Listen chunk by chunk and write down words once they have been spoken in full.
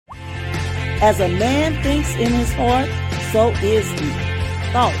As a man thinks in his heart, so is he.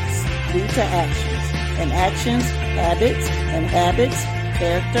 Thoughts lead to actions, and actions, habits, and habits,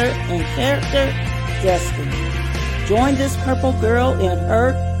 character, and character, destiny. Join this purple girl in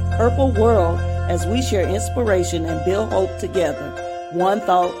her purple world as we share inspiration and build hope together, one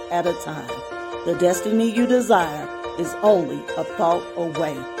thought at a time. The destiny you desire is only a thought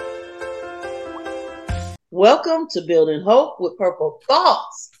away. Welcome to Building Hope with Purple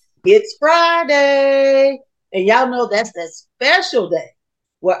Thoughts. It's Friday, and y'all know that's that special day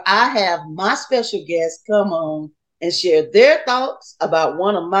where I have my special guests come on and share their thoughts about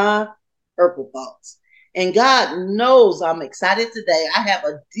one of my purple thoughts. And God knows I'm excited today. I have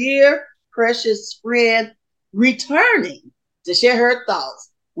a dear, precious friend returning to share her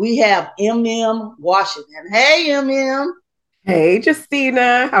thoughts. We have Emem Washinton. Hey, Emem. Hey,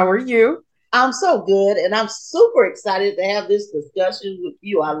 Justina. How are you? I'm so good, and I'm super excited to have this discussion with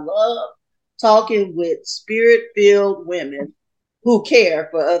you. I love talking with spirit-filled women who care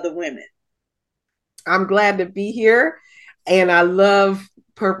for other women. I'm glad to be here, and I love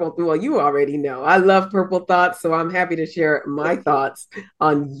purple. Well, you already know I love purple thoughts, so I'm happy to share my thoughts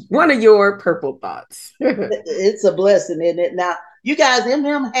on one of your purple thoughts. It's a blessing, isn't it? Now, you guys,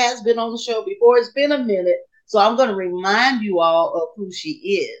 MM has been on the show before. It's been a minute, so I'm going to remind you all of who she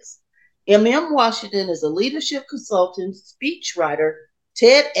is. Emem Washinton is a leadership consultant, speechwriter,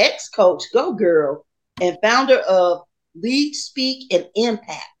 TEDx coach, go girl, and founder of Lead, Speak, and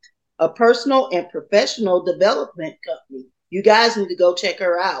Impact, a personal and professional development company. You guys need to go check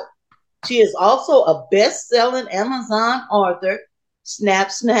her out. She is also a best-selling Amazon author,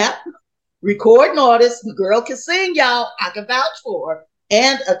 snap, recording artist. The girl can sing, y'all. I can vouch for her.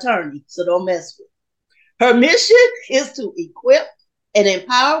 And attorney, so don't mess with her. Her mission is to equip and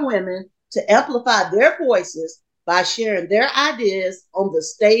empower women to amplify their voices by sharing their ideas on the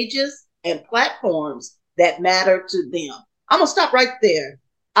stages and platforms that matter to them. I'm going to stop right there.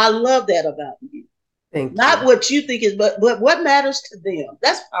 I love that about you. Thank Not you. what you think is, but what matters to them.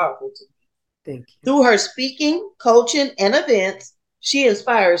 That's powerful to me. Thank you. Through her speaking, coaching, and events, she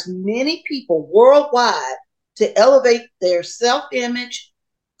inspires many people worldwide to elevate their self-image,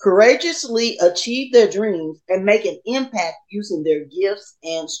 courageously achieve their dreams, and make an impact using their gifts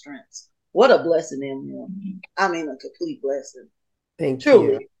and strengths. What a blessing in them. I mean, a complete blessing. Thank Truly.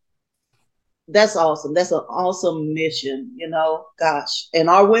 you. That's awesome. That's an awesome mission, gosh. And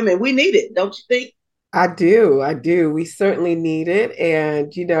our women, we need it, don't you think? I do. I do. We certainly need it.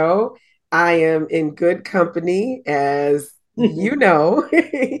 And, I am in good company as you know,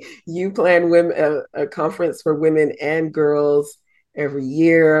 you plan a conference for women and girls every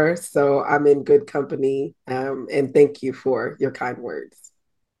year. So I'm in good company. And thank you for your kind words.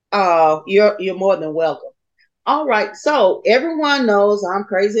 Oh, you're more than welcome. All right. So everyone knows I'm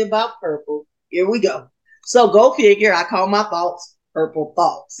crazy about purple. Here we go. So go figure. I call my thoughts purple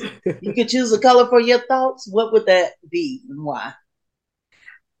thoughts. You could choose a color for your thoughts. What would that be and why?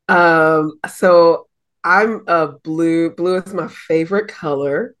 So I'm a blue. Blue is my favorite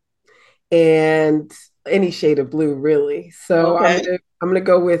color, and any shade of blue, really. So Okay. I'm gonna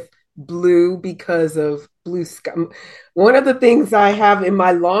go with blue because of blue sky. One of the things I have in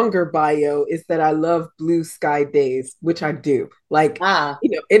my longer bio is that I love blue sky days, which I do. Like, Ah.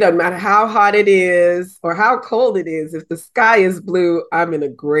 it doesn't matter how hot it is or how cold it is. If the sky is blue, I'm in a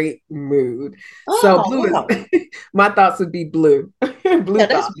great mood. So Oh, blue wow. is my thoughts would be blue. Blue Yeah,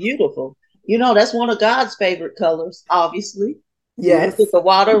 that's thoughts. beautiful. That's one of God's favorite colors, obviously. We look at Yes. the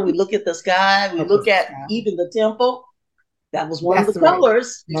water, we look at the sky, we Of the look at sky. even the temple. That was one of the That's right.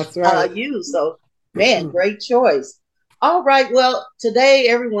 colors That's right. used. So, man, great choice. All right. Well, today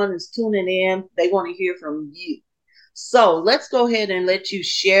everyone is tuning in. They want to hear from you. So let's go ahead and let you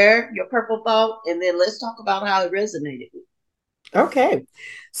share your purple thought, and then let's talk about how it resonated. Okay.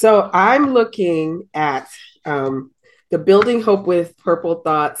 So I'm looking at the Building Hope with Purple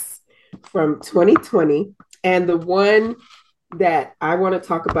Thoughts from 2020. And the one that I want to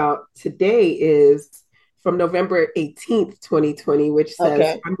talk about today is from November 18th, 2020, which says,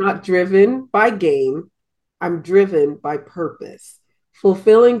 Okay. I'm not driven by gain, I'm driven by purpose.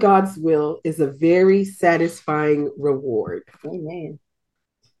 Fulfilling God's will is a very satisfying reward. Amen.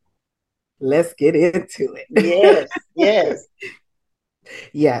 Let's get into it. Yes. Yes.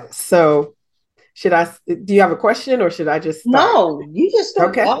 Yeah. So do you have a question or should I just start? No, you just start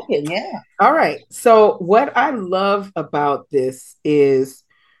Okay. talking. Yeah. All right. So what I love about this is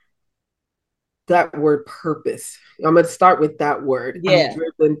that word purpose. I'm going to start with that word. Yeah. I'm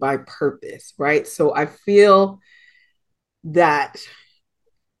driven by purpose, right? So I feel that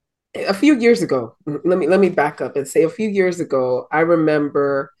a few years ago, let me back up and say a few years ago, I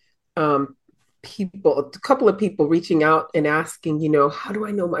remember a couple of people reaching out and asking, how do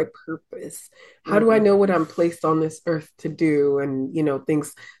I know my purpose? How do I Mhm. know what I'm placed on this earth to do? And,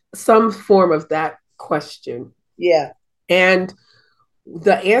 things, some form of that question. Yeah. And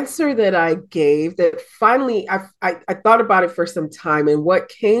the answer that I gave that finally I thought about it for some time, and what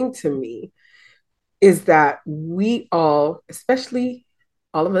came to me is that we all, especially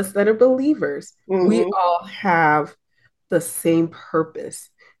all of us that are believers, we Hmm. all have the same purpose,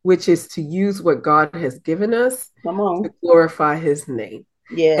 which is to use what God has given us Come to on. glorify his name.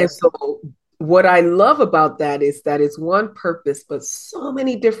 And Yes. so what I love about that is that it's one purpose, but so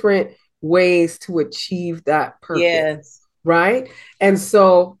many different ways to achieve that purpose, Yes. right? And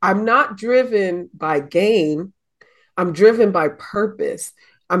so I'm not driven by gain, I'm driven by purpose.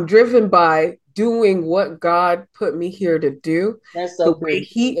 I'm driven by doing what God put me here to do, That's the so way good.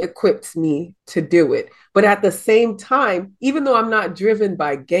 He equips me to do it. But at the same time, even though I'm not driven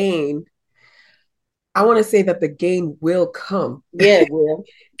by gain, I want to say that the gain will come. Yeah, it will.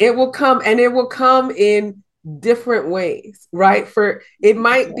 It will come, and it will come in different ways, right? For it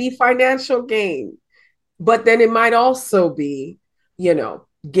might be financial gain, but then it might also be,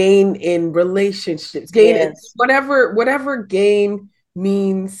 gain in relationships, gain in Yes. whatever gain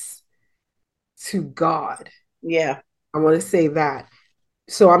means to God. Yeah. I want to say that.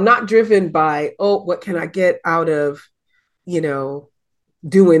 So I'm not driven by, oh, what can I get out of, you know,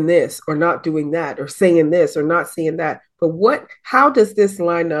 doing this or not doing that or saying this or not saying that. But how does this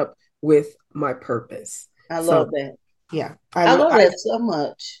line up with my purpose? I So love that. yeah, I love that so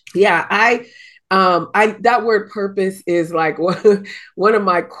much. yeah, I that word purpose is like one of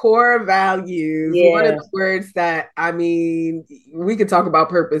my core values, one of the Yes. words that we could talk about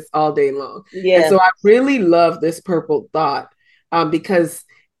purpose all day long. And Yeah. so I really love this purple thought, because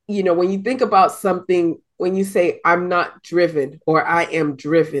when you think about something, when you say I'm not driven or I am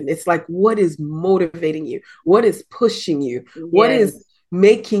driven, it's like, what is motivating you? What is pushing you? What is Yes.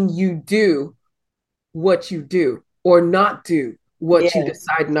 making you do what you do or not do what you Yes.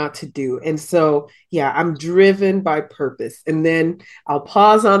 decide not to do. And so, yeah, I'm driven by purpose. And then I'll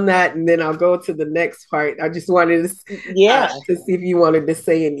pause on that and then I'll go to the next part. I just wanted Yeah. to see if you wanted to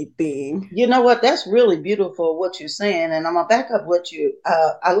say anything. You know what? That's really beautiful what you're saying. And I'm going to back up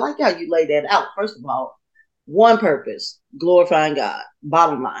I like how you lay that out. First of all, one purpose, glorifying God,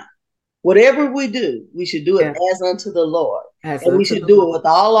 bottom line. Whatever we do, we should do it Yeah, as unto the Lord. as And we unto should the do it Lord. with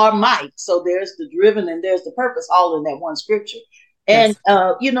all our might. So there's the driven and there's the purpose, all in that one scripture. And,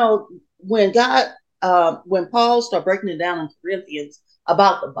 That's when Paul started breaking it down in Corinthians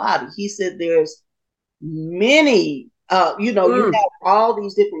about the body, he said there's many, you mm, have all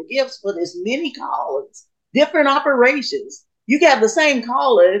these different gifts, but there's many callings, different operations. You got the same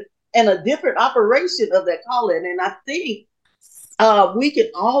calling and a different operation of that calling. And I think we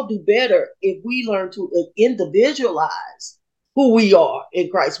can all do better if we learn to individualize who we are in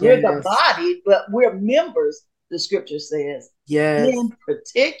Christ. We're the yes, body, but we're members, the scripture says, yes, in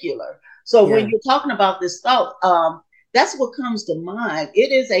particular. So when yeah, you're talking about this thought, that's what comes to mind.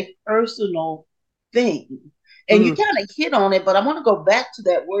 It is a personal thing. And you mm, kind of hit on it, but I want to go back to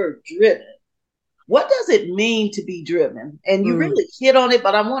that word driven. What does it mean to be driven? And you mm, really hit on it,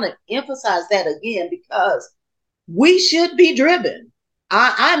 but I want to emphasize that again because we should be driven.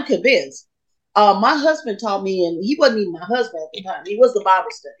 I'm convinced. My husband taught me, and he wasn't even my husband at the time. He was the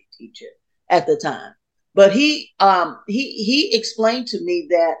Bible study teacher at the time. But he explained to me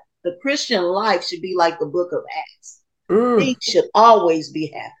that the Christian life should be like the book of Acts. mm, Things should always be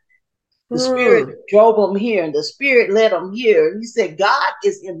happening. The Spirit mm. drove them here, and the Spirit led them here. And he said, God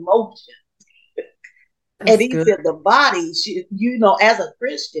is in motion. And That's he good. said, the body should, as a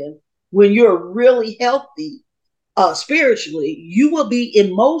Christian, when you're really healthy, spiritually, you will be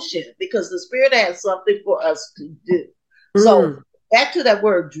in motion because the Spirit has something for us to do. So, Mm, back to that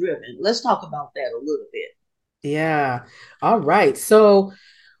word driven. Let's talk about that a little bit. yeah. All right. So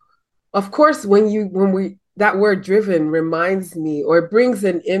of course, when we that word driven reminds me or it brings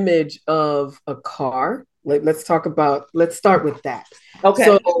an image of a car. Let's start with that. So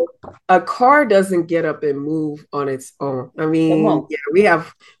Okay, a car doesn't get up and move on its own. I come mean, on. yeah,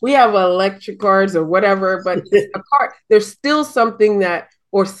 we have electric cars or whatever, but a car, there's still something that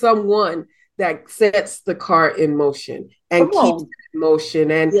or someone that sets the car in motion Come and keeps it on. in motion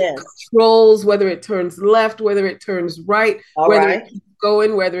and Yes. controls whether it turns left, whether it turns right, All whether it right. keeps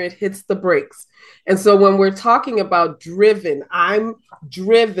going, whether it hits the brakes. And so when we're talking about driven, I'm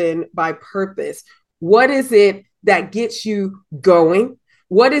driven by purpose. What is it that gets you going?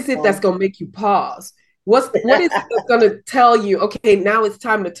 What is it that's Um, going to make you pause? What is it that's going to tell you, okay, now it's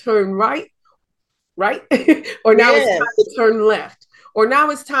time to turn right, right? Or now it's time yes. to turn left. or now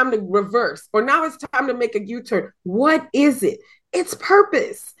it's time to reverse, or now it's time to make a U-turn. What is it? It's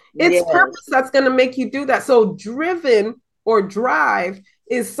purpose. It's purpose Yes. that's going to make you do that. So driven or drive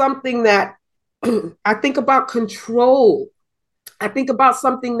is something that I think about control. I think about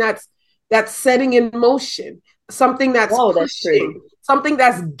something that's setting in motion, something that's Oh, that's pushing, pretty. something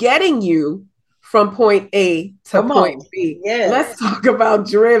that's getting you from point A to Come point on. B. Let's Yes. talk about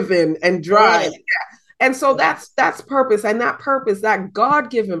driven and drive. Yes. And so Yes. that's purpose, and that purpose, that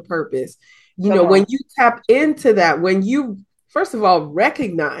God-given purpose, Come when on. you tap into that, when you first of all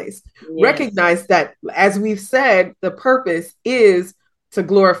Yes. recognize that, as we've said, the purpose is to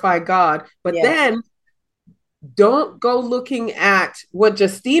glorify God, but Yes. then don't go looking at what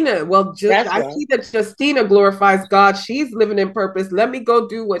Justina, That's I right. see that Justina glorifies God. She's living in purpose. Let me go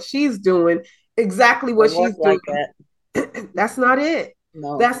do what she's doing, exactly what Don't work she's doing. like that. That's not it.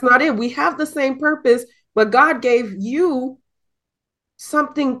 No. That's not it. We have the same purpose, but God gave you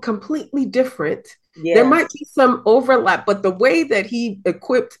something completely different. There Yes. might be some overlap, but the way that He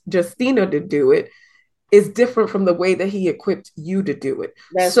equipped Justina to do it is different from the way that He equipped you to do it.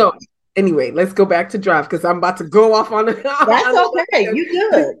 That's So, right. anyway, let's go back to drive because I'm about to go off on, That's on okay. a You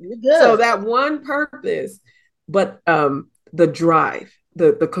good. You so good. that one purpose, but the drive,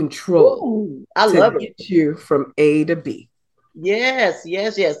 the control Ooh, I to love it. get you from A to B. Yes,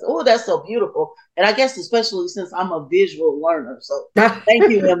 yes, yes. Oh, that's so beautiful. And I guess especially since I'm a visual learner. So thank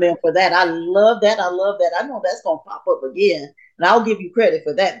you, MM, for that. I love that. I love that. I know that's gonna pop up again. And I'll give you credit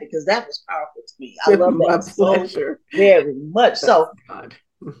for that because that was powerful to me. I love that My so pleasure. very much. That's So God.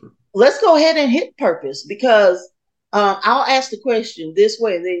 let's go ahead and hit purpose because I'll ask the question this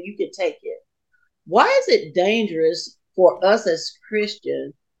way and then you can take it. Why is it dangerous for us as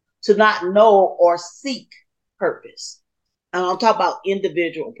Christians to not know or seek purpose? And I'm talking about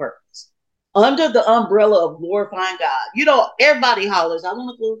individual purpose. Under the umbrella of glorifying God. Everybody hollers, I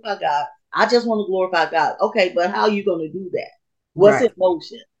want to glorify God. I just want to glorify God. Okay, but how are you going to do that? What's in Right,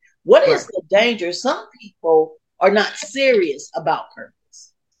 motion? What is right, the danger? Some people are not serious about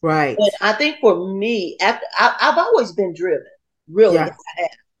purpose. right. And I think for me, I've always been driven. Really, Yeah, I have.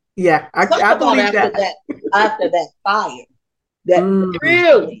 yeah. Something I about believe that. after that fire that Mm,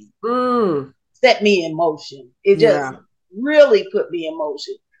 really mm, set me in motion. It just yeah. really put me in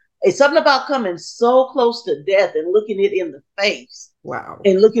motion. It's something about coming so close to death and looking it in the face Wow.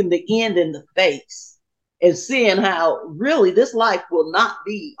 and looking the end in the face and seeing how really this life will not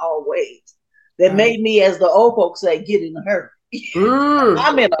be always. That Right. made me, as the old folks say, get in a hurry. Mm.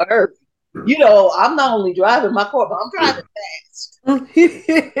 I'm in a hurry. I'm not only driving my car, but I'm driving fast.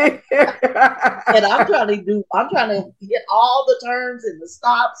 And I'm trying to hit all the turns and the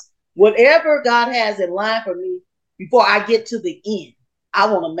stops, whatever God has in line for me before I get to the end. I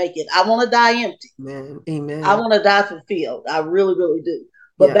want to make it. I want to die empty. Amen. I Amen. want to die fulfilled. I really, really do.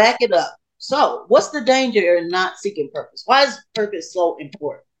 But Yeah. back it up. So, what's the danger in not seeking purpose? Why is purpose so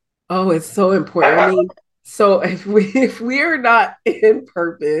important? Oh, it's so important. I mean, so if we're not in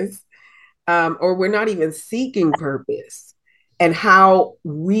purpose, or we're not even seeking purpose, and how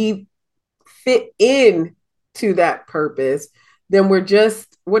we fit in to that purpose, then we're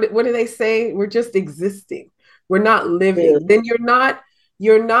just what do they say? We're just existing. We're not living. Good. Then you're not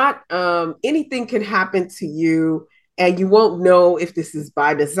anything can happen to you and you won't know if this is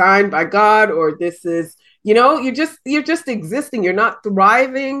by design by God or this is you're just existing. You're not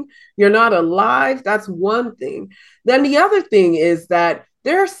thriving, you're not alive. That's one thing. Then the other thing is that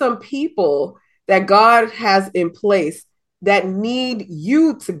there are some people that God has in place that need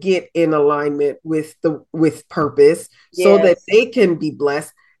you to get in alignment with purpose so that Yes, they can be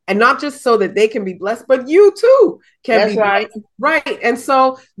blessed, and not just so that they can be blessed, but you too can that's be right. blessed, right? And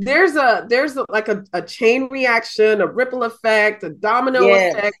so there's like a chain reaction, a ripple effect, a domino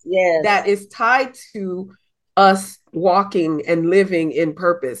Yes, effect yes, that is tied to us walking and living in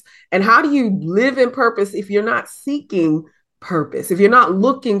purpose. And how do you live in purpose if you're not seeking purpose, if you're not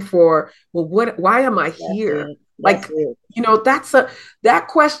looking for, well, why am I that's here? it. That's Like, it. that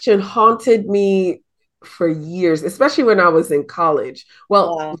question haunted me for years, especially when I was in college,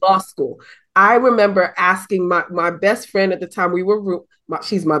 well, Wow, law school. I remember asking my best friend at the time.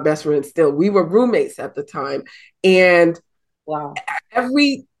 She's my best friend still. We were roommates at the time, and wow,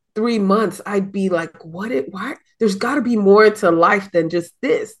 every 3 months I'd be like, why there's got to be more to life than just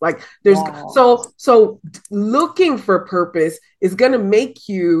this. Like, there's wow. so looking for purpose is going to make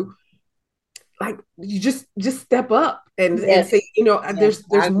you, like, you just step up and say, Yes, yes, there's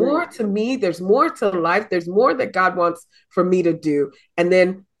I agree. more to me, there's more to life, there's more that God wants for me to do. And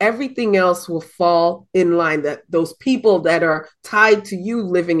then everything else will fall in line. That those people that are tied to you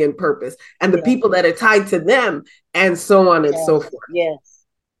living in purpose, and the Yeah. people that are tied to them, and so on and so Yes. forth. Yes.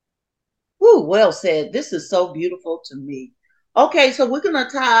 Ooh, well said. This is so beautiful to me. Okay, so we're gonna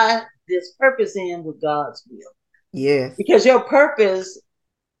tie this purpose in with God's will Yes. because your purpose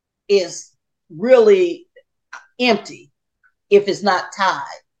is really empty if it's not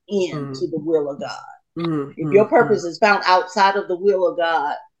tied in to Mm, the will of God. mm, If your mm, mm. purpose is found outside of the will of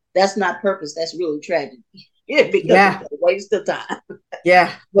God, that's not purpose. That's really tragedy. Yeah, because it's Yeah. a waste of time.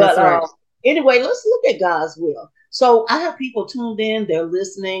 Yeah. But That's right. anyway, let's look at God's will. So I have people tuned in, they're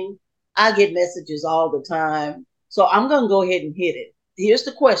listening. I get messages all the time. So I'm going to go ahead and hit it. Here's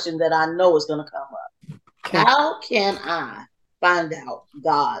the question that I know is going to come up. Okay. How can I find out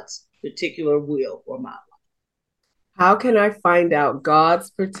God's particular will for my life? How can I find out God's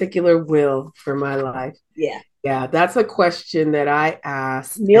particular will for my life? Yeah, Yeah, that's a question that I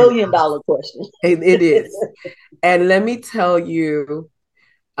asked, and $1 million question. it is. And let me tell you,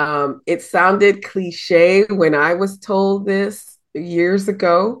 it sounded cliche when I was told this years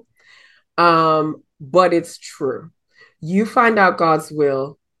ago, but it's true. You find out God's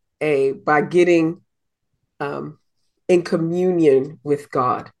will, by getting um, in communion with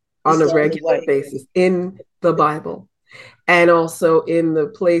God on It's a the only regular way. basis in the Bible, and also in the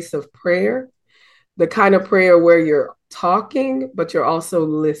place of prayer, the kind of prayer where you're talking, but you're also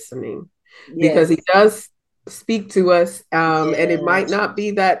listening, because he Yes, does speak to us. And it might yes. not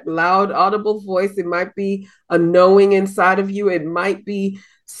be that loud, audible voice. It might be a knowing inside of you. It might be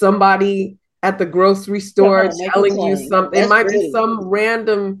somebody at the grocery Come store on, make it telling you plain. something. It That's might be ready. some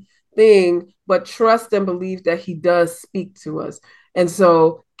random thing, but trust and believe that he does speak to us. And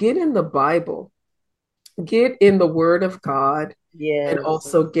so get in the Bible, get in the word of God, and Yes.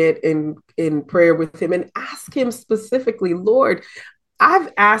 also get in prayer with him and ask him specifically, Lord.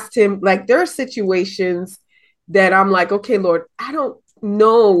 I've asked him, like, there are situations that I'm like, okay, Lord, I don't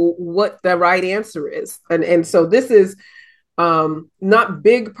know what the right answer is. And so this is not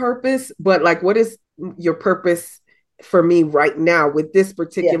big purpose, but like, what is your purpose for me right now with this Yeah.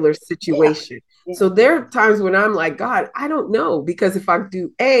 particular Yeah. situation? Yeah. So there are times when I'm like, God, I don't know, because if I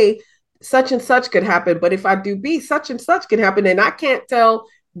do A, such and such could happen, but if I do B, such and such could happen, and I can't tell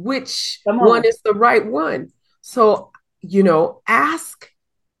which Come one on. is the right one. So, ask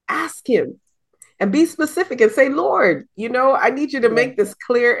him and be specific and say, Lord, I need you to Yeah. make this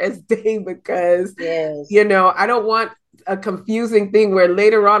clear as day, because Yes. I don't want a confusing thing where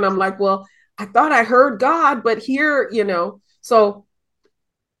later on I'm like, well, I thought I heard God, but here, so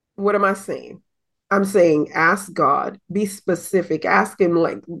what am I saying? I'm saying ask God, be specific, ask him,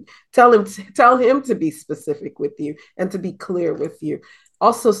 like, tell him to be specific with you and to be clear with you.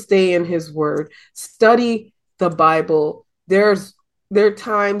 Also stay in his word, study the Bible. There are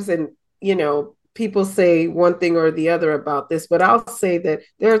times, and people say one thing or the other about this, but I'll say that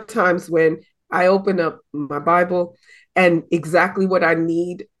there are times when I open up my Bible and exactly what I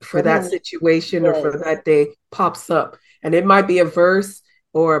need for Come that on. situation or for Yes. that day pops up. And it might be a verse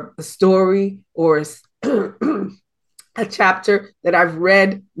or a story or a chapter that I've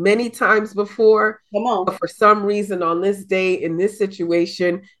read many times before. Come on. But for some reason on this day, in this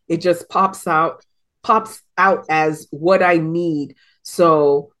situation, it just pops out as what I need.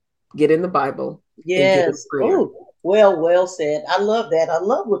 So get in the Bible and get in Yes. prayer. Oh, well said. I love that. I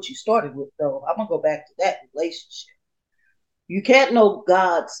love what you started with, though. I'm gonna go back to that relationship. You can't know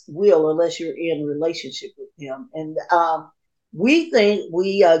God's will unless you're in relationship with Him. And we think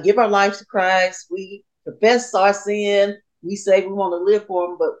we give our lives to Christ. We confess our sin. We say we want to live for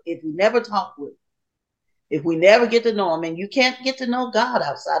Him, but if we never talk with Him, if we never get to know Him, and you can't get to know God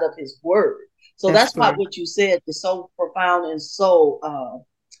outside of His Word. So That's that's why right. what you said is so profound and so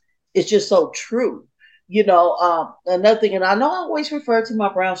it's just so true. Another thing, and I know I always refer to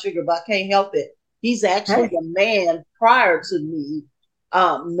my brown sugar, but I can't help it. He's actually Hey, the man prior to me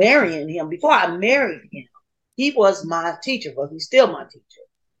marrying him. Before I married him, he was my teacher. Well, he's still my teacher,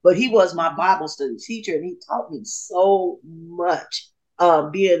 but he was my Bible study teacher, and he taught me so much.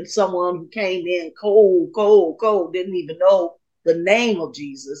 Being someone who came in cold, didn't even know the name of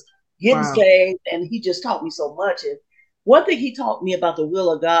Jesus, getting wow. saved, and he just taught me so much. And one thing he taught me about the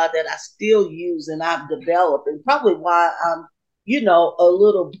will of God that I still use and I've developed, and probably why I'm, a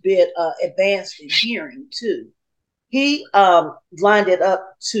little bit advanced in hearing too. He lined it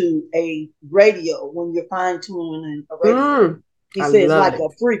up to a radio when you're fine tuning a radio. He I says love like it. a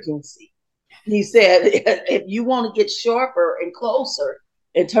frequency. He said if you want to get sharper and closer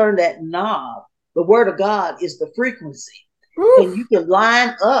and turn that knob, the word of God is the frequency. Woo. And you can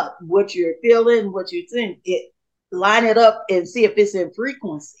line up what you're feeling, what you think. line it up and see if it's in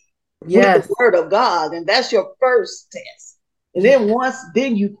frequency with the Yes. word of God. And that's your first test. And then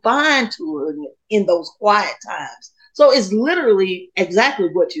then you fine tune it in those quiet times. So it's literally exactly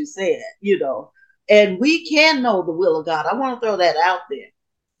what you said, and we can know the will of God. I want to throw that out there.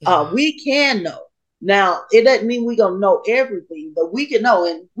 Yeah. We can know. Now, it doesn't mean we're going to know everything, but we can know.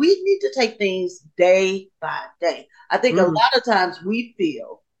 And we need to take things day by day. I think a Mm. lot of times we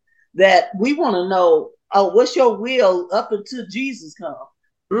feel that we want to know, oh, what's your will up until Jesus comes?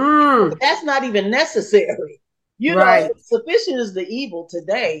 Mm. That's not even necessary. Right. Sufficient is the evil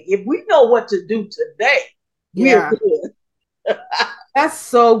today. If we know what to do today, we're Yeah. good. That's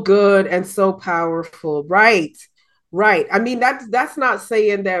so good and so powerful. Right. Right. I mean, that's not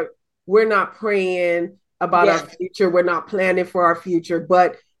saying that we're not praying about our Yes. future, we're not planning for our future,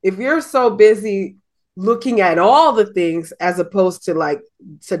 but if you're so busy looking at all the things as opposed to like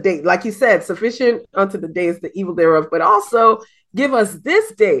today, like you said, sufficient unto the day is the evil thereof, but also give us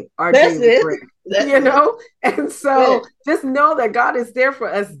this day our That's daily it. bread, That's you it. know? And Good. so just know that God is there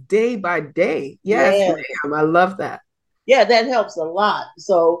for us day by day. Yes, Yeah. ma'am. I love that. Yeah, that helps a lot.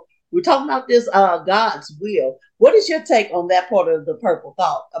 So we're talking about this God's will. What is your take on that part of the purple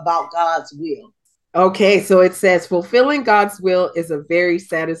thought about God's will? Okay, so it says fulfilling God's will is a very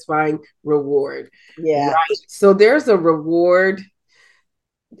satisfying reward. Yeah. Right. So there's a reward.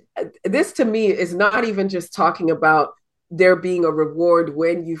 This to me is not even just talking about there being a reward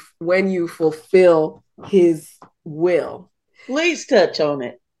when you fulfill his will. Please touch on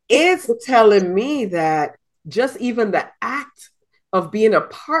it. It's telling me that just even the act of being a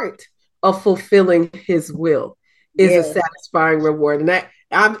part of fulfilling his will is a Yes. satisfying reward. And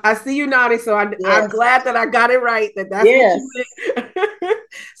I see you nodding, so I'm Yes. glad that I got it right, that's what Yes. you meant.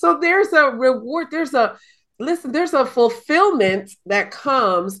 So there's a reward, there's a fulfillment that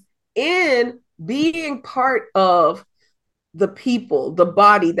comes in being part of the people, the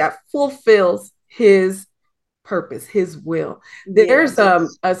body that fulfills his purpose, his will. There's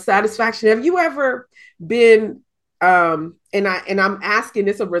Yes. a satisfaction. Have you ever been and I'm asking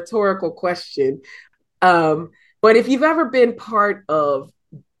this a rhetorical question. But if you've ever been part of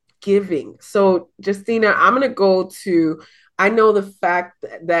giving. So Justina, I'm going to go to, I know the fact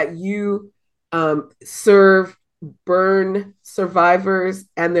that you serve burn survivors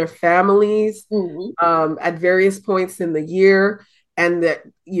and their families Mm-hmm. at various points in the year, and that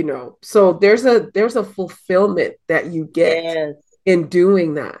so there's a fulfillment that you get Yes. in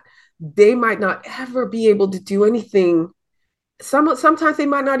doing that. They might not ever be able to do anything. Sometimes they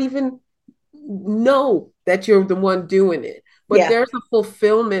might not even know that you're the one doing it, but Yeah. there's a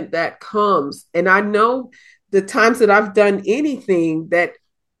fulfillment that comes. And I know the times that I've done anything that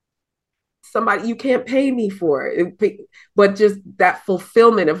somebody, you can't pay me for it, but just that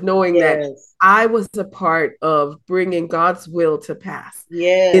fulfillment of knowing that Yes. I was a part of bringing God's will to pass in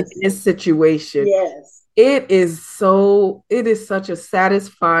Yes. this situation. Yes. It is such a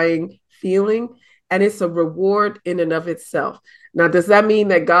satisfying feeling, and it's a reward in and of itself. Now, does that mean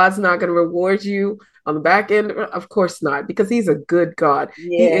that God's not going to reward you on the back end? Of course not, because he's a good God.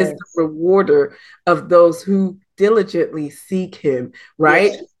 He is the Yes. rewarder of those who diligently seek him,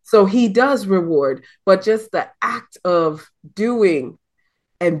 right? Yes. So he does reward, but just the act of doing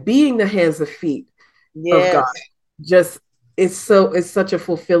and being the hands and feet of God, Yes. just it's such a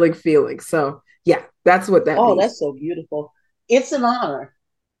fulfilling feeling. So yeah, that's what that Oh, means. that's so beautiful. It's an honor.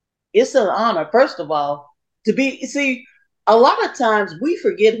 It's an honor, first of all, to be. See, a lot of times we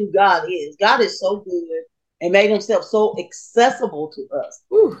forget who God is. God is so good and made himself so accessible to us.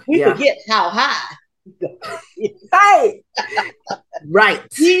 Ooh, We yeah. forget how high God is. Hey, right.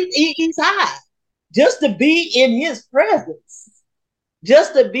 He's high. Just to be in his presence,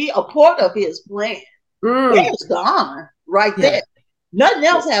 just to be a part of his plan. Mm, There's the honor right yeah. there. Nothing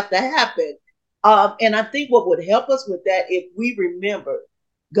else have to happen. And I think what would help us with that if we remember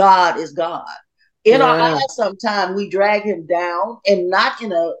God is God. In our Yeah. eyes, sometimes we drag him down, and not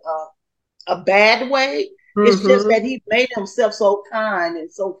in a bad way. It's just Mm-hmm. that he made himself so kind and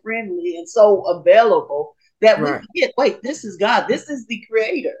so friendly and so available that we Right. forget, wait, this is God. This is the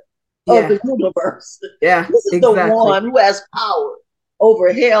creator of Yeah. the universe. Yeah. This is the Exactly. one who has power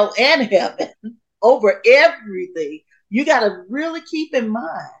over hell and heaven, over everything. You got to really keep in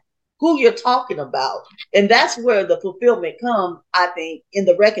mind who you're talking about. And that's where the fulfillment comes, I think, in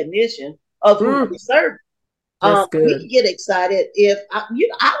the recognition of who Mm, we serve. that's We good. get excited if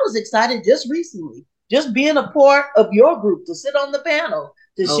I was excited just recently, just being a part of your group to sit on the panel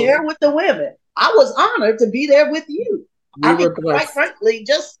to Oh, share with the women. I was honored to be there with you. we I mean, were quite blessed. frankly,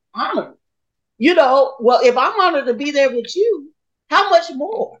 just honored. Well, if I'm honored to be there with you, how much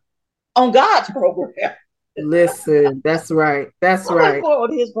more on God's program? Listen, that's right. That's How much right. more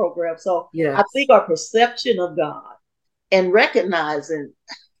on his program? So I Yes. think our perception of God and recognizing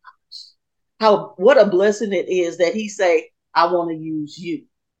how what a blessing it is that he say, I want to use you.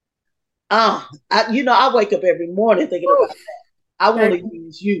 I wake up every morning thinking Whew. about I want Heck, to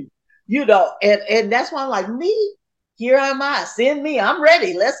use you, and that's why I'm like, me, here am I, send me, I'm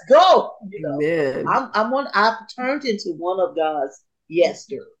ready, let's go. amen. I've turned into one of God's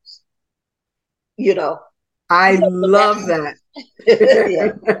yesters, you know. I So love that.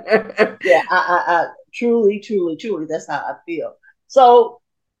 yeah, yeah, I truly, truly, truly, that's how I feel. So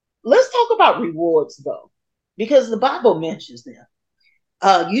let's talk about rewards though, because the Bible mentions them.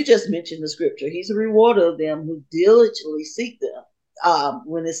 You just mentioned the scripture. He's a rewarder of them who diligently seek them.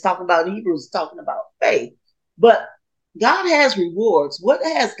 When it's talking about Hebrews, it's talking about faith. But God has rewards. What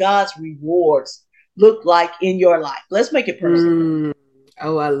has God's rewards look like in your life? Let's make it personal. Mm.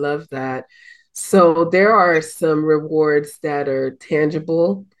 Oh, I love that. So there are some rewards that are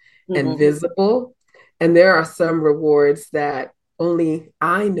tangible and Mm-hmm. visible, and there are some rewards that only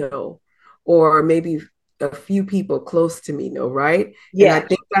I know, or maybe a few people close to me know, right? And I Yeah,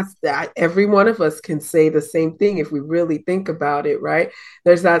 think that's that every one of us can say the same thing if we really think about it, right?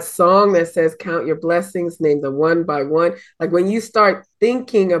 There's that song that says, Count your blessings, name them one by one. Like when you start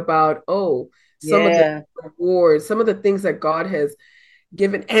thinking about, oh, some of the yeah, rewards, some of the things that God has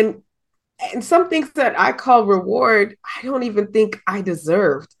given, and some things that I call reward, I don't even think I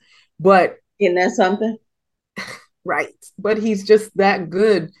deserved. But isn't that something? right, but he's just that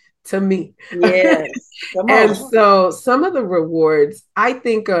good to me. Yes. Come And on. so some of the rewards I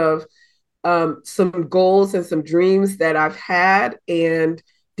think of some goals and some dreams that I've had and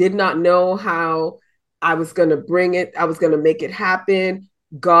did not know how I was going to bring it, I was going to make it happen.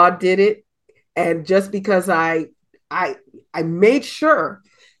 God did it. And just because I I made sure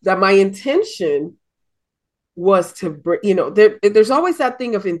that my intention was to bring, there's always that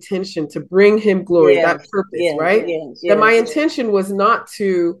thing of intention to bring him glory, that Yes, purpose, yes, right? yes, That my yes, intention was not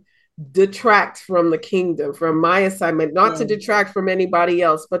to detract from the kingdom, from my assignment, not to yes. detract from anybody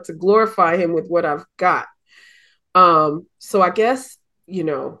else, but to glorify him with what I've got. So I guess,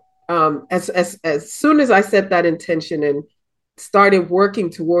 as soon as I set that intention and started working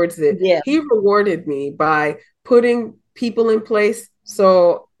towards it, Yeah, he rewarded me by putting people in place.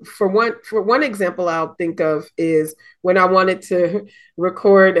 So for one example I'll think of is when I wanted to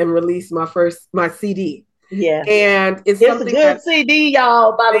record and release my CD. yeah. And it's It's a something good that CD,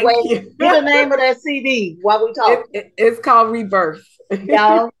 y'all. By the thank way, you. get the name of that CD while we talk. It's called Rebirth.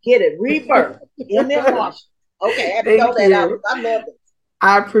 Y'all get it. Rebirth. Emem Washington. Okay, I had to throw Thank that out you. because I love it.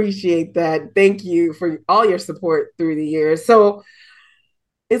 I appreciate that. Thank you for all your support through the years. So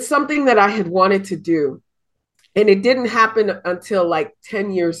it's something that I had wanted to do. And it didn't happen until like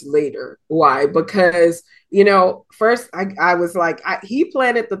 10 years later. Why? Because, first I was like, he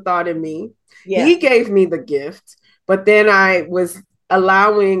planted the thought in me. Yeah. He gave me the gift. But then I was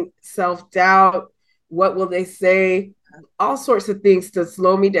allowing self doubt. What will they say? All sorts of things to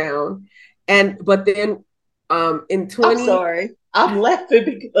slow me down. But then in I'm 20, sorry. I'm laughing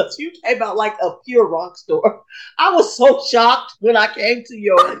because you came out like a pure rock star. I was so shocked when I came to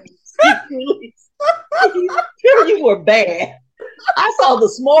your CD release. Here you were bad. I saw the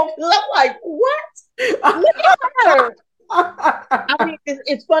smoke. And I'm like, what? Look at her. I mean,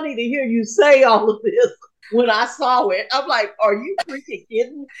 it's funny to hear you say all of this when I saw it. I'm like, are you freaking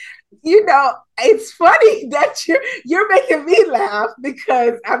kidding? it's funny that you're making me laugh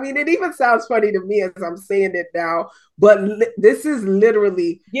because I mean it even sounds funny to me as I'm saying it now, but this is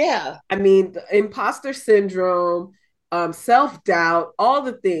literally, Yeah. I mean, the imposter syndrome, self-doubt, all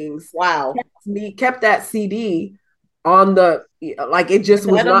the things Wow. kept that CD on the, like it just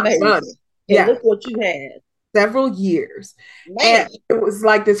Isn't was that not done. amazing? And Yeah, look what you had. several years. Man. And it was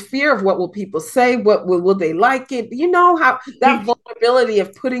like this fear of what will people say, what will they like it? You know how that vulnerability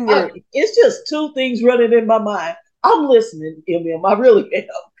of putting your It's just two things running in my mind. I'm listening, Emem. I really am.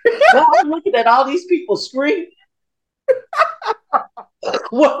 But I'm looking at all these people scream.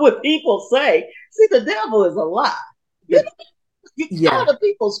 What would people say? See, the devil is a lie. You, the know, you yeah. tired of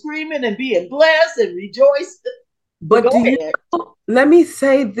people screaming and being blessed and rejoicing. But But go do you ahead. know, let me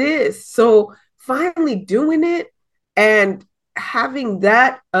say this. So finally doing it and having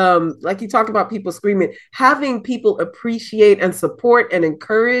that, like you talk about people screaming, having people appreciate and support and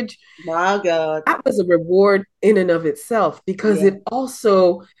encourage, My God. that was a reward in and of itself because Yeah. it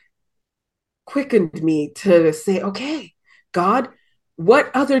also quickened me to say, okay, God,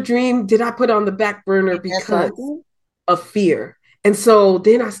 what other dream did I put on the back burner Ain't that because something? of fear? And so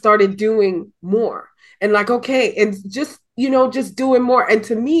then I started doing more and like, okay, and just, just doing more. And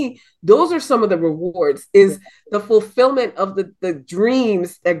to me, those are some of the rewards, is the fulfillment of the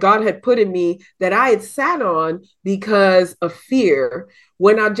dreams that God had put in me that I had sat on because of fear.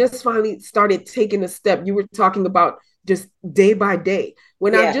 When I just finally started taking a step, you were talking about just day by day.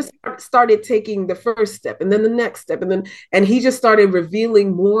 When I Yeah. just started taking the first step and then the next step, and he just started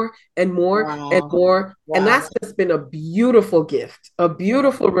revealing more and more and Wow. more. And Wow. that's just been a beautiful gift, a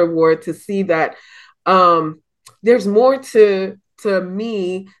beautiful reward to see that there's more to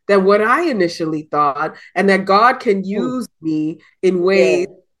me than what I initially thought, and that God can Mm. use me in ways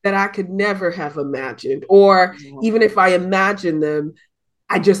Yeah. that I could never have imagined, or even if I imagined them,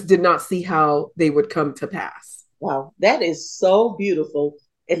 I just did not see how they would come to pass. Wow. That is so beautiful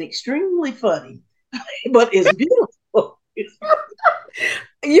and extremely funny, but it's beautiful.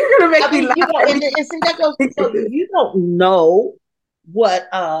 You're gonna make I me mean, laugh every and see that goes to time. show you, you don't know what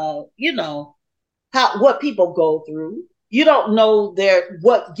how what people go through. You don't know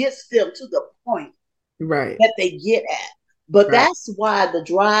what gets them to the point Right, that they get at. But right. that's why the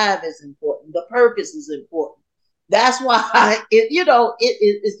drive is important. The purpose is important. That's why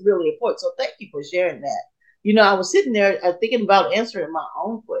it's really important. So thank you for sharing that. I was sitting there thinking about answering my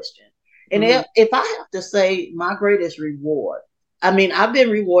own question. And Mm-hmm. if I have to say my greatest reward, I mean, I've been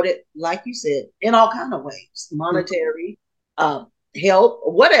rewarded, like you said, in all kind of ways, monetary, um, help,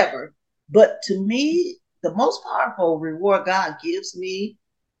 whatever. But to me, the most powerful reward God gives me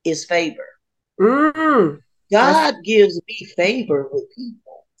is favor. Mm-hmm. That's God gives me favor with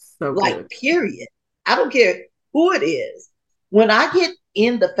people, so like, good. period. I don't care who it is. When I get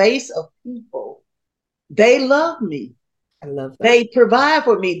in the face of people, they love me. I love that. They provide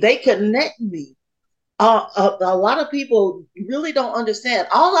for me. They connect me. A lot of people really don't understand.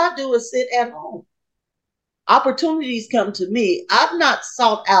 All I do is sit at home. Opportunities come to me. I've not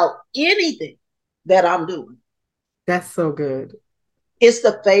sought out anything that I'm doing. That's so good. It's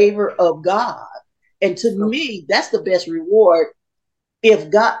the favor of God. And to So, me, that's the best reward.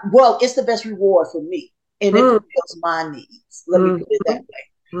 If God, well, it's the best reward for me, and it mm, fulfills my needs. Let me put it mm-hmm, that way.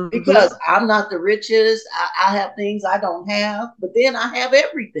 mm-hmm. Because I'm not the richest. I have things I don't have, but then I have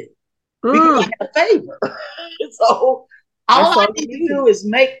everything because I Mm. have favor. So all That's I all you need to need. do is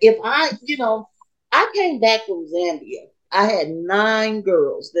if I came back from Zambia. I had 9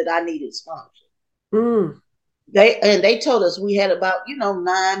 girls that I needed sponsored. Mm. They told us we had about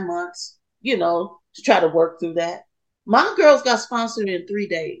 9 months, to try to work through that. My girls got sponsored in 3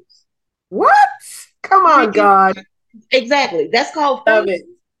 days. What? Come on, 3 God. Exactly. That's called Love faith.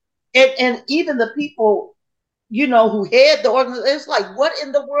 it. And even the people, who head the organization, it's like, what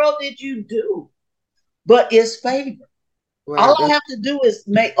in the world did you do? But it's favor. Wow. All I have to do is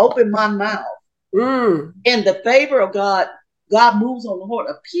open my mouth. Mm. And the favor of God, God moves on the heart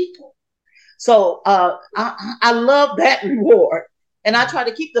of people. So I love that reward. And I try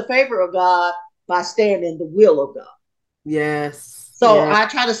to keep the favor of God by staying in the will of God. Yes. So Yes. I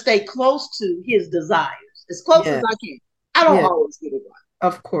try to stay close to his desires, as close as Yes. I can. I don't Yes. always get it right.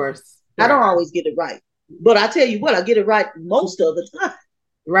 Of course. I don't Right. always get it right. But I tell you what, I get it right most of the time.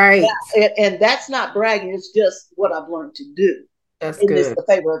 Right. And that's not bragging. It's just what I've learned to do. That's And it's good. the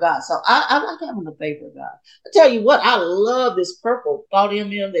favor of God. So I like having the favor of God. I tell you what, I love this purple thought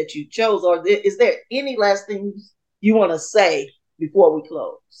Emem that you chose. Or is there any last things you want to say before we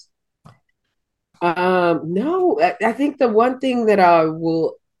close? No, I think the one thing that I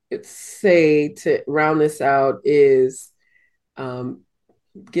will say to round this out is um,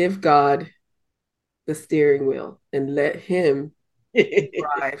 give God the steering wheel and let Him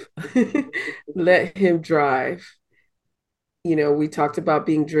drive. Let Him drive. We talked about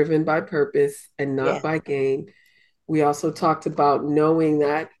being driven by purpose and Yeah. not by gain. We also talked about knowing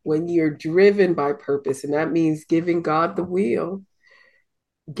that when you're driven by purpose, and that means giving God the wheel,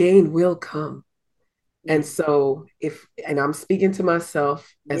 gain will come. And Yeah. so, and I'm speaking to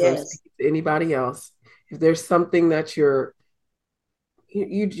myself as I'm Yes. speaking to anybody else, if there's something that you're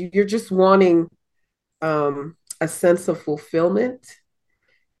just wanting a sense of fulfillment,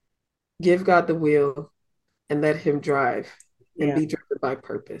 give God the wheel and let Him drive and Yeah. be driven by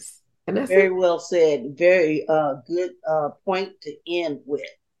purpose. And that's Very it. well said. Very good point to end with.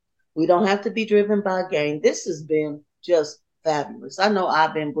 We don't have to be driven by gain. This has been just fabulous. I know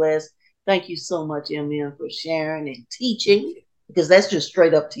I've been blessed. Thank you so much, Emem, for sharing and teaching, because that's just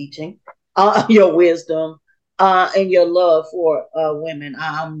straight up teaching, your wisdom and your love for women.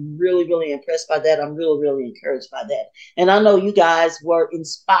 I'm really, really impressed by that. I'm really, really encouraged by that. And I know you guys were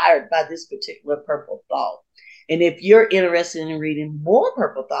inspired by this particular purple thought. And if you're interested in reading more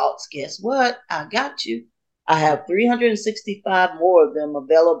purple thoughts, guess what? I got you. I have 365 more of them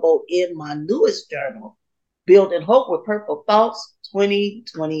available in my newest journal, Building Hope with Purple Thoughts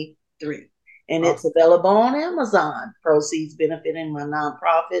 2023. And it's available on Amazon. Proceeds benefiting my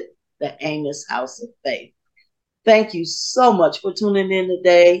nonprofit, the Amos House of Faith. Thank you so much for tuning in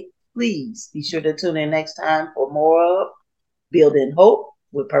today. Please be sure to tune in next time for more of Building Hope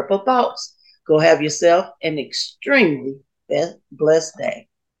with Purple Thoughts. Go have yourself an extremely blessed day.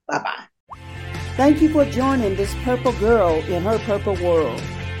 Bye-bye. Thank you for joining this purple girl in her purple world.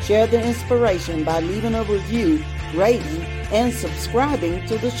 Share the inspiration by leaving a review, rating, and subscribing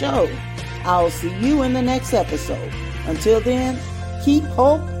to the show. I'll see you in the next episode. Until then, keep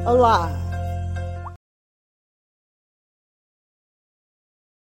hope alive.